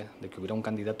eventualidad de que hubiera un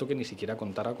candidato que ni siquiera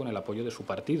contara con el apoyo de su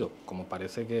partido, como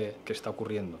parece que está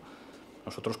ocurriendo.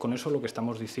 Nosotros con eso lo que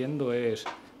estamos diciendo es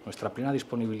nuestra plena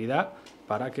disponibilidad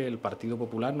para que el Partido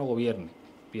Popular no gobierne.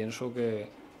 Pienso que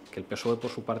el PSOE, por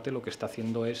su parte, lo que está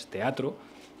haciendo es teatro,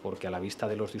 porque a la vista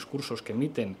de los discursos que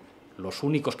emiten los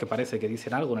únicos que parece que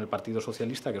dicen algo en el Partido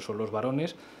Socialista, que son los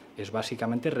varones, es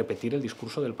básicamente repetir el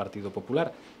discurso del Partido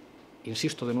Popular.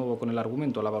 Insisto de nuevo con el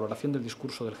argumento, la valoración del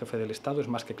discurso del jefe del Estado es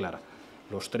más que clara.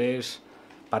 Los 3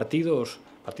 partidos,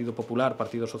 Partido Popular,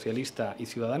 Partido Socialista y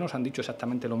Ciudadanos, han dicho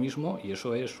exactamente lo mismo y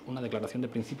eso es una declaración de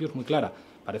principios muy clara.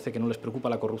 Parece que no les preocupa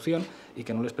la corrupción y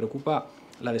que no les preocupa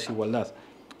la desigualdad.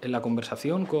 En la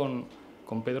conversación con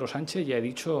Pedro Sánchez ya he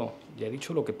dicho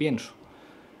lo que pienso.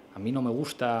 A mí no me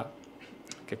gusta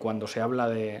que cuando se habla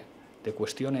de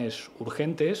cuestiones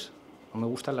urgentes, no me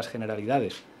gustan las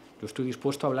generalidades. Yo estoy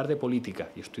dispuesto a hablar de política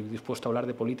y estoy dispuesto a hablar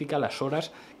de política las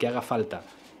horas que haga falta.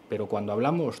 Pero cuando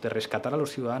hablamos de rescatar a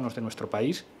los ciudadanos de nuestro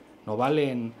país, no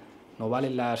valen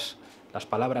las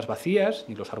palabras vacías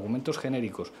ni los argumentos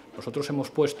genéricos. Nosotros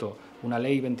hemos puesto una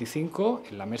ley 25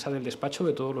 en la mesa del despacho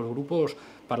de todos los grupos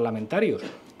parlamentarios.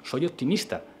 Soy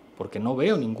optimista porque no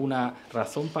veo ninguna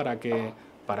razón para que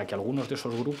algunos de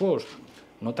esos grupos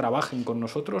no trabajen con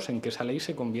nosotros en que esa ley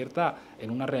se convierta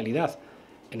en una realidad.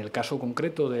 En el caso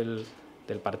concreto del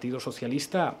Partido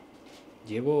Socialista,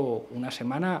 llevo una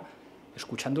semana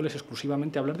escuchándoles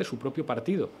exclusivamente hablar de su propio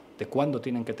partido, de cuándo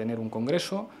tienen que tener un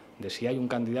congreso, de si hay un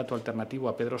candidato alternativo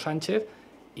a Pedro Sánchez,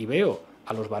 y veo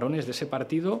a los varones de ese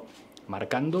partido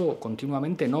marcando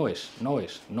continuamente no,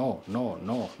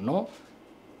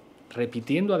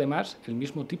 repitiendo además el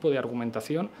mismo tipo de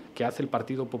argumentación que hace el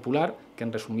Partido Popular, que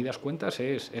en resumidas cuentas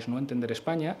es no entender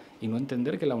España y no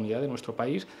entender que la unidad de nuestro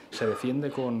país se defiende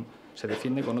con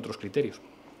otros criterios.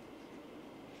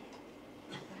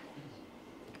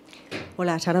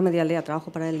 Hola, Sara Medialdea,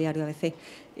 trabajo para el diario ABC.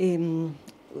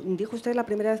 dijo usted la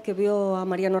primera vez que vio a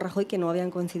Mariano Rajoy que no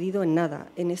habían coincidido en nada.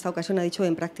 En esta ocasión ha dicho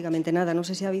en prácticamente nada. No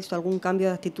sé si ha visto algún cambio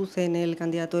de actitud en el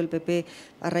candidato del PP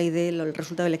a raíz del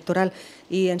resultado electoral.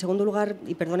 Y en segundo lugar,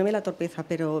 y perdóneme la torpeza,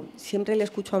 pero siempre le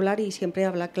escucho hablar y siempre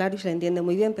habla claro y se le entiende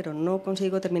muy bien, pero no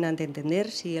consigo terminar de entender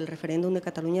si el referéndum de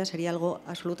Cataluña sería algo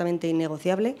absolutamente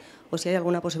innegociable o si hay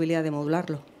alguna posibilidad de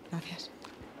modularlo. Gracias.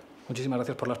 Muchísimas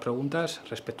gracias por las preguntas.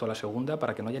 Respecto a la segunda,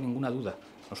 para que no haya ninguna duda,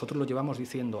 nosotros lo llevamos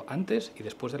diciendo antes y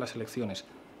después de las elecciones.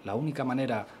 La única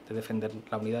manera de defender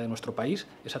la unidad de nuestro país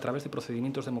es a través de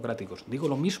procedimientos democráticos. Digo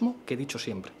lo mismo que he dicho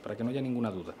siempre, para que no haya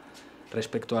ninguna duda.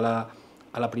 Respecto a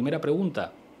la primera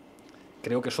pregunta,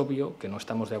 creo que es obvio que no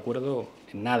estamos de acuerdo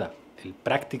en nada. Él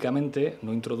prácticamente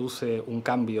no introduce un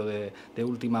cambio de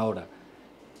última hora.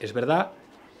 Es verdad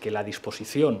que la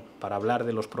disposición para hablar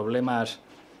de los problemas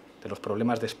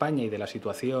de España y de la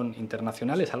situación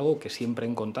internacional es algo que siempre he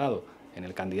encontrado en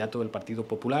el candidato del Partido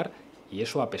Popular, y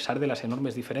eso, a pesar de las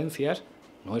enormes diferencias,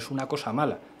 no es una cosa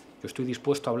mala. Yo estoy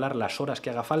dispuesto a hablar las horas que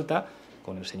haga falta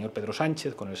con el señor Pedro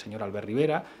Sánchez, con el señor Albert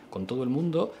Rivera, con todo el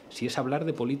mundo, si es hablar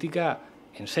de política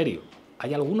en serio.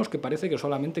 Hay algunos que parece que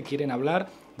solamente quieren hablar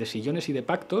de sillones y de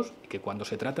pactos, y que cuando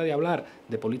se trata de hablar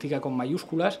de política con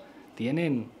mayúsculas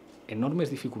tienen enormes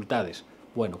dificultades.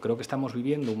 Bueno, creo que estamos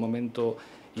viviendo un momento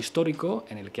histórico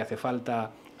en el que hace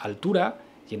falta altura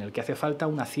y en el que hace falta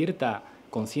una cierta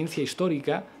conciencia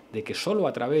histórica de que solo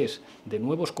a través de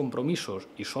nuevos compromisos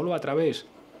y solo a través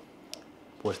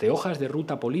de hojas de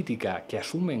ruta política que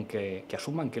asuman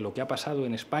que lo que ha pasado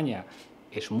en España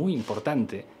es muy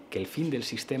importante, que el fin del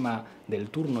sistema del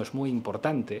turno es muy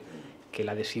importante, que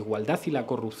la desigualdad y la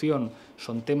corrupción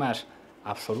son temas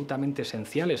absolutamente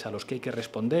esenciales a los que hay que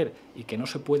responder y que no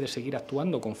se puede seguir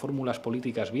actuando con fórmulas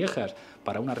políticas viejas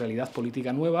para una realidad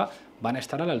política nueva, van a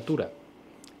estar a la altura.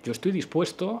 Yo estoy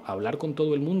dispuesto a hablar con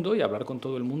todo el mundo y a hablar con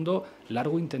todo el mundo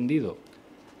largo y tendido.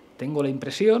 Tengo la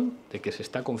impresión de que se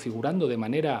está configurando de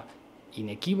manera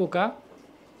inequívoca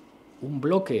un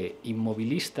bloque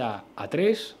inmovilista a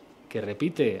tres que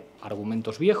repite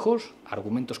argumentos viejos,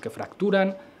 argumentos que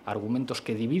fracturan, argumentos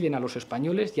que dividen a los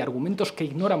españoles y argumentos que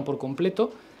ignoran por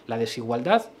completo la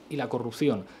desigualdad y la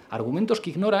corrupción. Argumentos que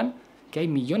ignoran que hay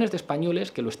millones de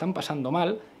españoles que lo están pasando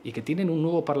mal y que tienen un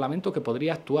nuevo Parlamento que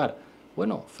podría actuar.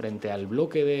 Bueno, frente al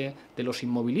bloque de los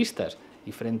inmovilistas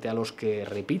y frente a los que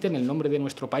repiten el nombre de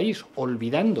nuestro país,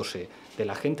 olvidándose de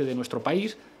la gente de nuestro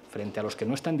país, frente a los que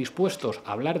no están dispuestos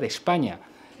a hablar de España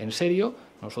en serio,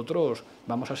 nosotros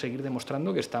vamos a seguir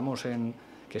demostrando que estamos en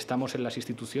las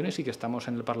instituciones y que estamos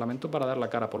en el Parlamento para dar la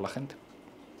cara por la gente.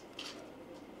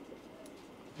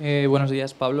 Buenos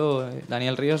días, Pablo.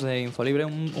 Daniel Ríos, de Infolibre.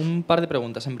 Un par de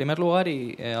preguntas. En primer lugar,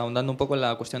 y ahondando un poco en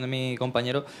la cuestión de mi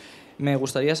compañero, me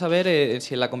gustaría saber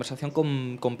si en la conversación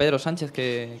con Pedro Sánchez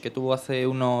que tuvo hace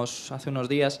unos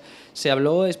días se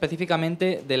habló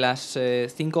específicamente de las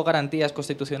 5 garantías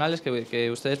constitucionales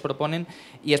que ustedes proponen,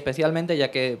 y especialmente,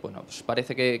 ya que pues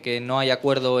parece que no hay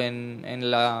acuerdo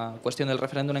en la cuestión del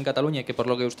referéndum en Cataluña y que, por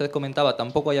lo que usted comentaba,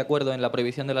 tampoco hay acuerdo en la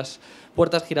prohibición de las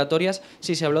puertas giratorias,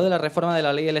 si se habló de la reforma de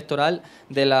la ley electoral,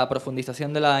 de la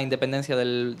profundización de la independencia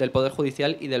del Poder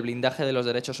Judicial y del blindaje de los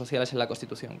derechos sociales en la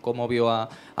Constitución. ¿Cómo vio a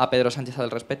Pedro Sánchez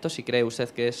al respecto? Si cree usted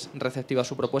que es receptiva a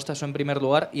su propuesta, eso en primer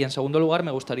lugar. Y en segundo lugar,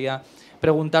 me gustaría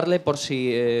preguntarle por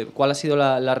cuál ha sido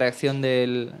la reacción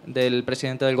del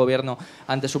presidente del Gobierno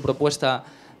ante su propuesta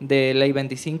de Ley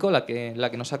 25, la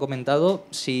que nos ha comentado,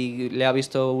 si le ha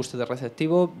visto usted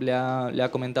receptivo, le ha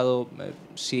comentado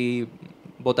si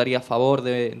votaría a favor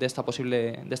de esta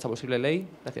posible ley.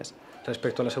 Gracias.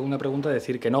 Respecto a la segunda pregunta,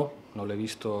 decir que no le he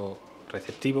visto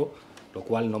receptivo, lo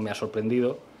cual no me ha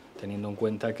sorprendido, teniendo en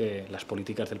cuenta que las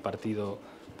políticas del Partido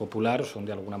Popular son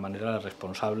de alguna manera las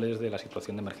responsables de la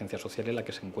situación de emergencia social en la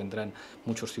que se encuentran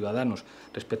muchos ciudadanos.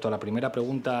 Respecto a la primera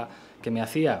pregunta que me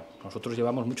hacía, nosotros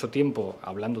llevamos mucho tiempo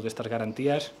hablando de estas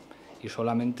garantías y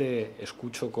solamente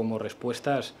escucho como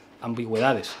respuestas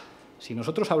ambigüedades. Si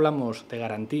nosotros hablamos de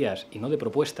garantías y no de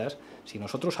propuestas, si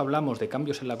nosotros hablamos de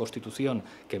cambios en la Constitución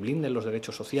que blinden los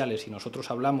derechos sociales, si nosotros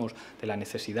hablamos de la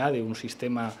necesidad de un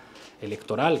sistema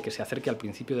electoral que se acerque al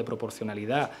principio de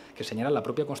proporcionalidad que señala la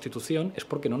propia Constitución, es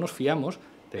porque no nos fiamos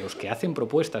de los que hacen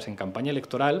propuestas en campaña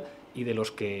electoral y de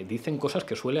los que dicen cosas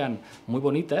que suenan muy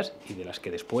bonitas y de las que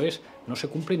después no se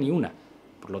cumple ni una.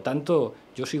 Por lo tanto,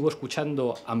 yo sigo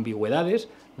escuchando ambigüedades,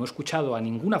 no he escuchado a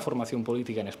ninguna formación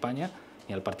política en España,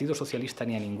 ni al Partido Socialista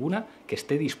ni a ninguna, que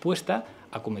esté dispuesta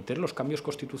a acometer los cambios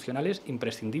constitucionales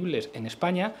imprescindibles en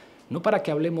España, no para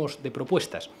que hablemos de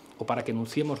propuestas o para que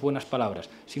enunciemos buenas palabras,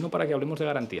 sino para que hablemos de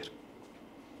garantías.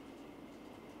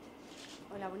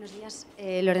 Hola, buenos días.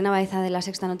 Lorena Baeza, de La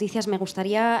Sexta Noticias. Me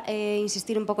gustaría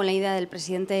insistir un poco en la idea del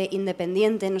presidente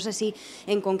independiente. No sé si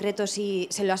en concreto si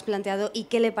se lo has planteado y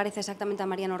qué le parece exactamente a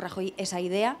Mariano Rajoy esa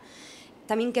idea.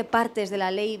 También qué partes de la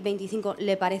ley 25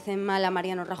 le parecen mal a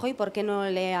Mariano Rajoy, por qué no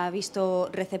le ha visto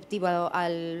receptivo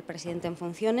al presidente en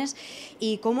funciones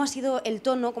y cómo ha sido el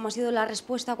tono, cómo ha sido la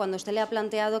respuesta cuando usted le ha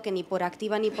planteado que ni por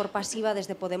activa ni por pasiva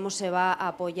desde Podemos se va a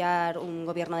apoyar un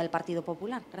gobierno del Partido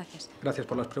Popular. Gracias. Gracias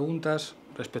por las preguntas.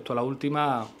 Respecto a la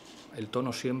última, el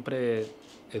tono siempre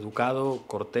educado,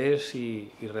 cortés y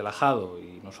relajado,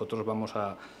 y nosotros vamos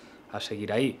a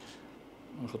seguir ahí.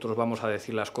 Nosotros vamos a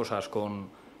decir las cosas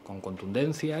con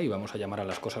contundencia y vamos a llamar a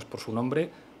las cosas por su nombre,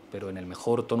 pero en el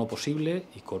mejor tono posible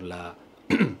y con la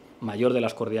mayor de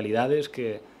las cordialidades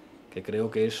que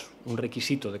creo que es un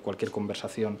requisito de cualquier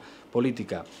conversación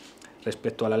política.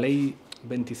 Respecto a la ley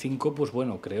 25, pues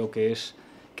bueno, creo que es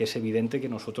evidente que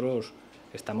nosotros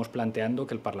estamos planteando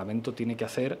que el Parlamento tiene que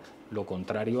hacer lo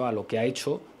contrario a lo que ha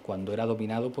hecho cuando era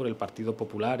dominado por el Partido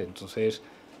Popular. Entonces,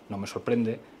 no me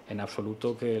sorprende en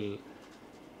absoluto que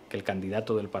el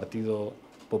candidato del Partido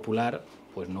Popular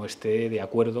pues no esté de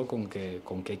acuerdo con que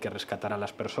hay que rescatar a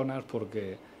las personas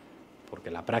porque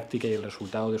la práctica y el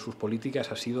resultado de sus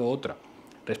políticas ha sido otra.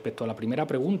 Respecto a la primera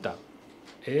pregunta,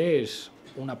 es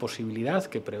una posibilidad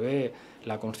que prevé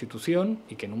la Constitución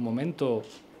y que en un momento,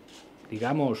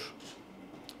 digamos,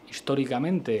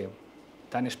 históricamente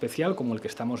tan especial como el que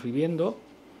estamos viviendo,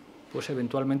 pues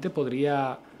eventualmente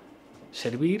podría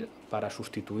servir para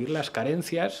sustituir las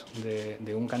carencias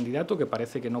de un candidato que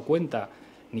parece que no cuenta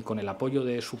ni con el apoyo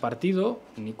de su partido,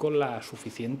 ni con la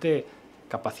suficiente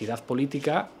capacidad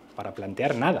política para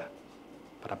plantear nada,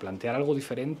 para plantear algo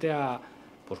diferente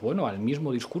al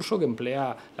mismo discurso que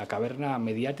emplea la caverna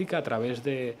mediática a través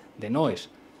de noes.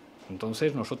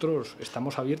 Entonces nosotros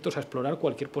estamos abiertos a explorar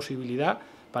cualquier posibilidad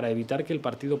para evitar que el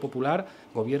Partido Popular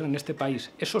gobierne en este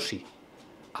país. Eso sí,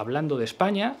 hablando de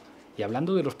España y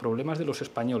hablando de los problemas de los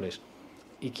españoles.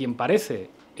 Y quien parece,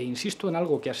 e insisto en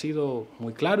algo que ha sido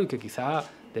muy claro y que quizá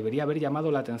debería haber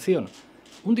llamado la atención,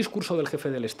 un discurso del jefe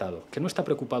del Estado que no está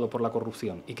preocupado por la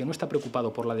corrupción y que no está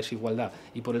preocupado por la desigualdad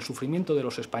y por el sufrimiento de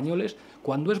los españoles,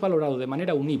 cuando es valorado de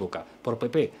manera unívoca por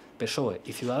PP, PSOE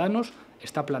y Ciudadanos,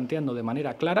 está planteando de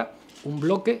manera clara un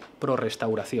bloque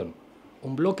pro-restauración.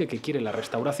 Un bloque que quiere la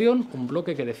restauración, un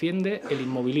bloque que defiende el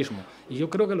inmovilismo. Y yo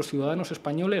creo que los ciudadanos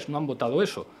españoles no han votado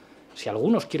eso. Si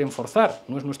algunos quieren forzar,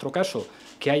 no es nuestro caso,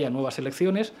 que haya nuevas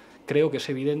elecciones, creo que es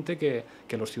evidente que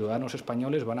los ciudadanos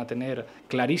españoles van a tener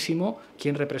clarísimo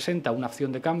quién representa una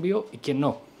opción de cambio y quién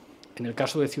no. En el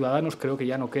caso de Ciudadanos creo que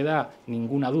ya no queda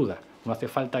ninguna duda, no hace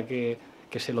falta que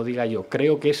se lo diga yo.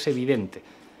 Creo que es evidente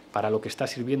para lo que está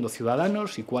sirviendo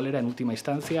Ciudadanos y cuál era en última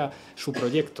instancia su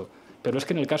proyecto. Pero es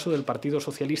que en el caso del Partido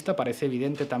Socialista parece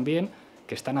evidente también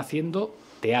que están haciendo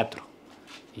teatro.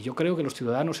 Y yo creo que los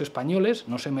ciudadanos españoles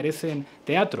no se merecen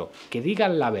teatro, que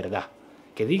digan la verdad,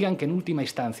 que digan que en última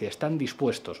instancia están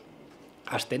dispuestos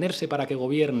a abstenerse para que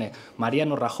gobierne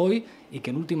Mariano Rajoy y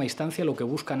que en última instancia lo que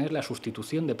buscan es la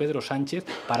sustitución de Pedro Sánchez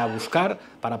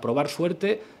para probar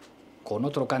suerte con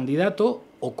otro candidato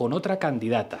o con otra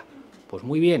candidata. Pues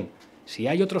muy bien. Si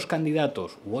hay otros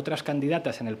candidatos u otras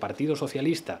candidatas en el Partido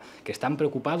Socialista que están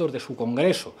preocupados de su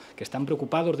Congreso, que están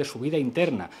preocupados de su vida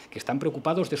interna, que están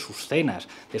preocupados de sus cenas,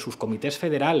 de sus comités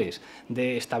federales,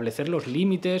 de establecer los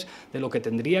límites de lo que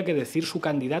tendría que decir su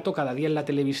candidato cada día en la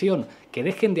televisión, que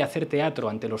dejen de hacer teatro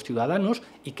ante los ciudadanos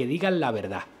y que digan la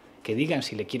verdad. Que digan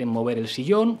si le quieren mover el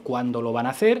sillón, cuándo lo van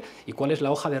a hacer y cuál es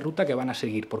la hoja de ruta que van a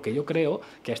seguir, porque yo creo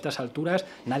que a estas alturas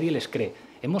nadie les cree.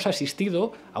 Hemos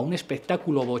asistido a un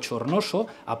espectáculo bochornoso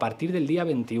a partir del día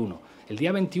 21. El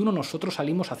día 21 nosotros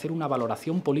salimos a hacer una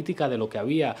valoración política de lo que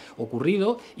había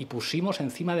ocurrido y pusimos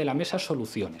encima de la mesa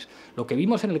soluciones. Lo que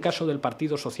vimos en el caso del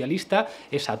Partido Socialista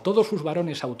es a todos sus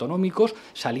varones autonómicos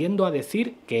saliendo a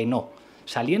decir que no.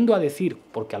 Saliendo a decir,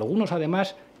 porque a algunos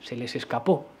además se les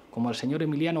escapó, como al señor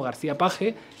Emiliano García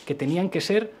Paje, que tenían que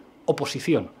ser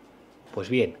oposición. Pues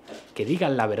bien, que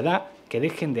digan la verdad, que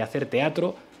dejen de hacer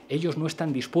teatro. Ellos no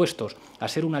están dispuestos a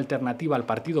ser una alternativa al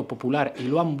Partido Popular y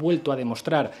lo han vuelto a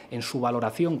demostrar en su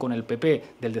valoración con el PP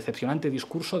del decepcionante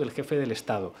discurso del jefe del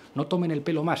Estado. No tomen el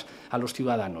pelo más a los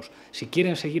ciudadanos. Si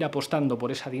quieren seguir apostando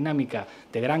por esa dinámica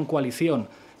de gran coalición,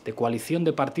 de coalición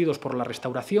de partidos por la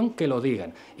restauración, que lo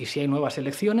digan. Y si hay nuevas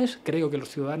elecciones, creo que los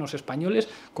ciudadanos españoles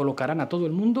colocarán a todo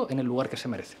el mundo en el lugar que se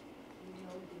merece.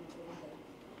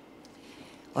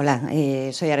 Hola,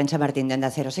 soy Arantxa Martín de Onda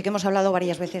Cero. Sé que hemos hablado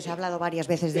varias veces,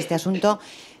 de este asunto,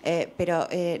 pero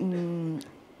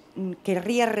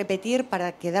querría repetir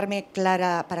para que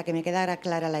me quedara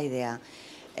clara la idea.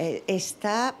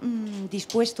 ¿está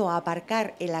dispuesto a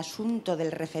aparcar el asunto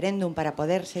del referéndum para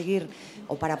poder seguir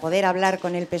o para poder hablar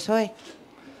con el PSOE?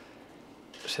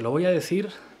 Se lo voy a decir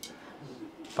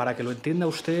para que lo entienda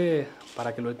usted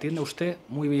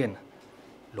muy bien.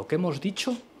 Lo que hemos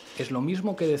dicho es lo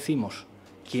mismo que decimos.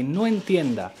 Quien no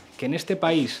entienda que en este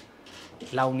país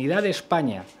la unidad de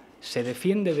España se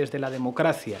defiende desde la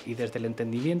democracia y desde el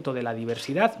entendimiento de la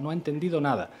diversidad, no ha entendido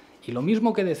nada. Y lo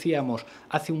mismo que decíamos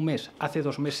hace un mes, hace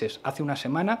 2 meses, hace una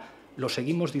semana, lo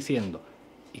seguimos diciendo.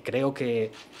 Y creo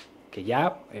que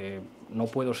ya no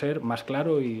puedo ser más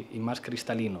claro y más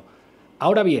cristalino.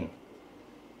 Ahora bien,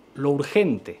 lo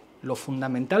urgente, lo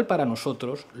fundamental para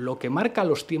nosotros, lo que marca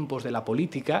los tiempos de la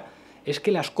política, es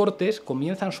que las Cortes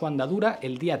comienzan su andadura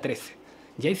el día 13.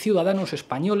 Y hay ciudadanos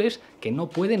españoles que no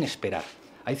pueden esperar.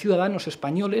 Hay ciudadanos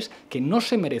españoles que no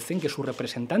se merecen que sus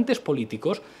representantes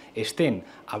políticos estén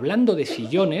hablando de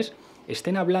sillones,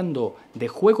 estén hablando de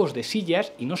juegos de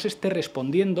sillas y no se esté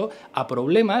respondiendo a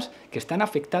problemas que están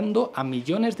afectando a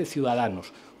millones de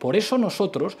ciudadanos. Por eso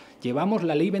nosotros llevamos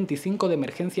la Ley 25 de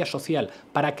emergencia social,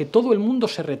 para que todo el mundo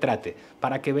se retrate,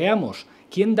 para que veamos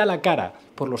quién da la cara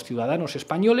por los ciudadanos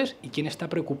españoles y quién está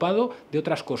preocupado de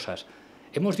otras cosas.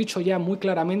 Hemos dicho ya muy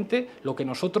claramente lo que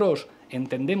nosotros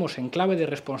entendemos en clave de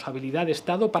responsabilidad de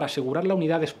Estado para asegurar la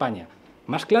unidad de España.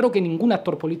 Más claro que ningún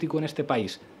actor político en este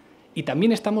país. Y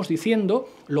también estamos diciendo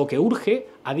lo que urge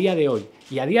a día de hoy.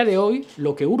 Y a día de hoy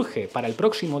lo que urge para el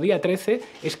próximo día 13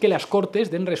 es que las Cortes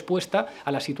den respuesta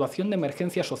a la situación de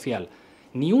emergencia social.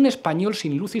 Ni un español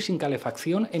sin luz y sin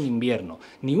calefacción en invierno,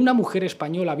 ni una mujer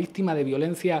española víctima de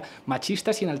violencia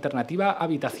machista sin alternativa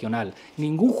habitacional,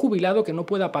 ningún jubilado que no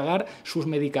pueda pagar sus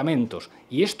medicamentos.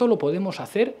 Y esto lo podemos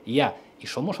hacer ya. Y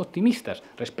somos optimistas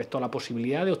respecto a la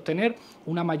posibilidad de obtener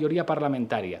una mayoría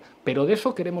parlamentaria. Pero de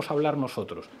eso queremos hablar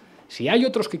nosotros. Si hay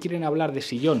otros que quieren hablar de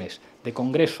sillones, de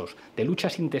congresos, de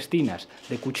luchas intestinas,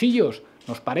 de cuchillos,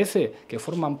 nos parece que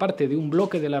forman parte de un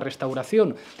bloque de la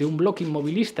restauración, de un bloque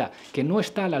inmovilista que no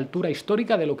está a la altura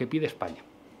histórica de lo que pide España.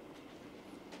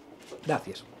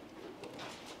 Gracias.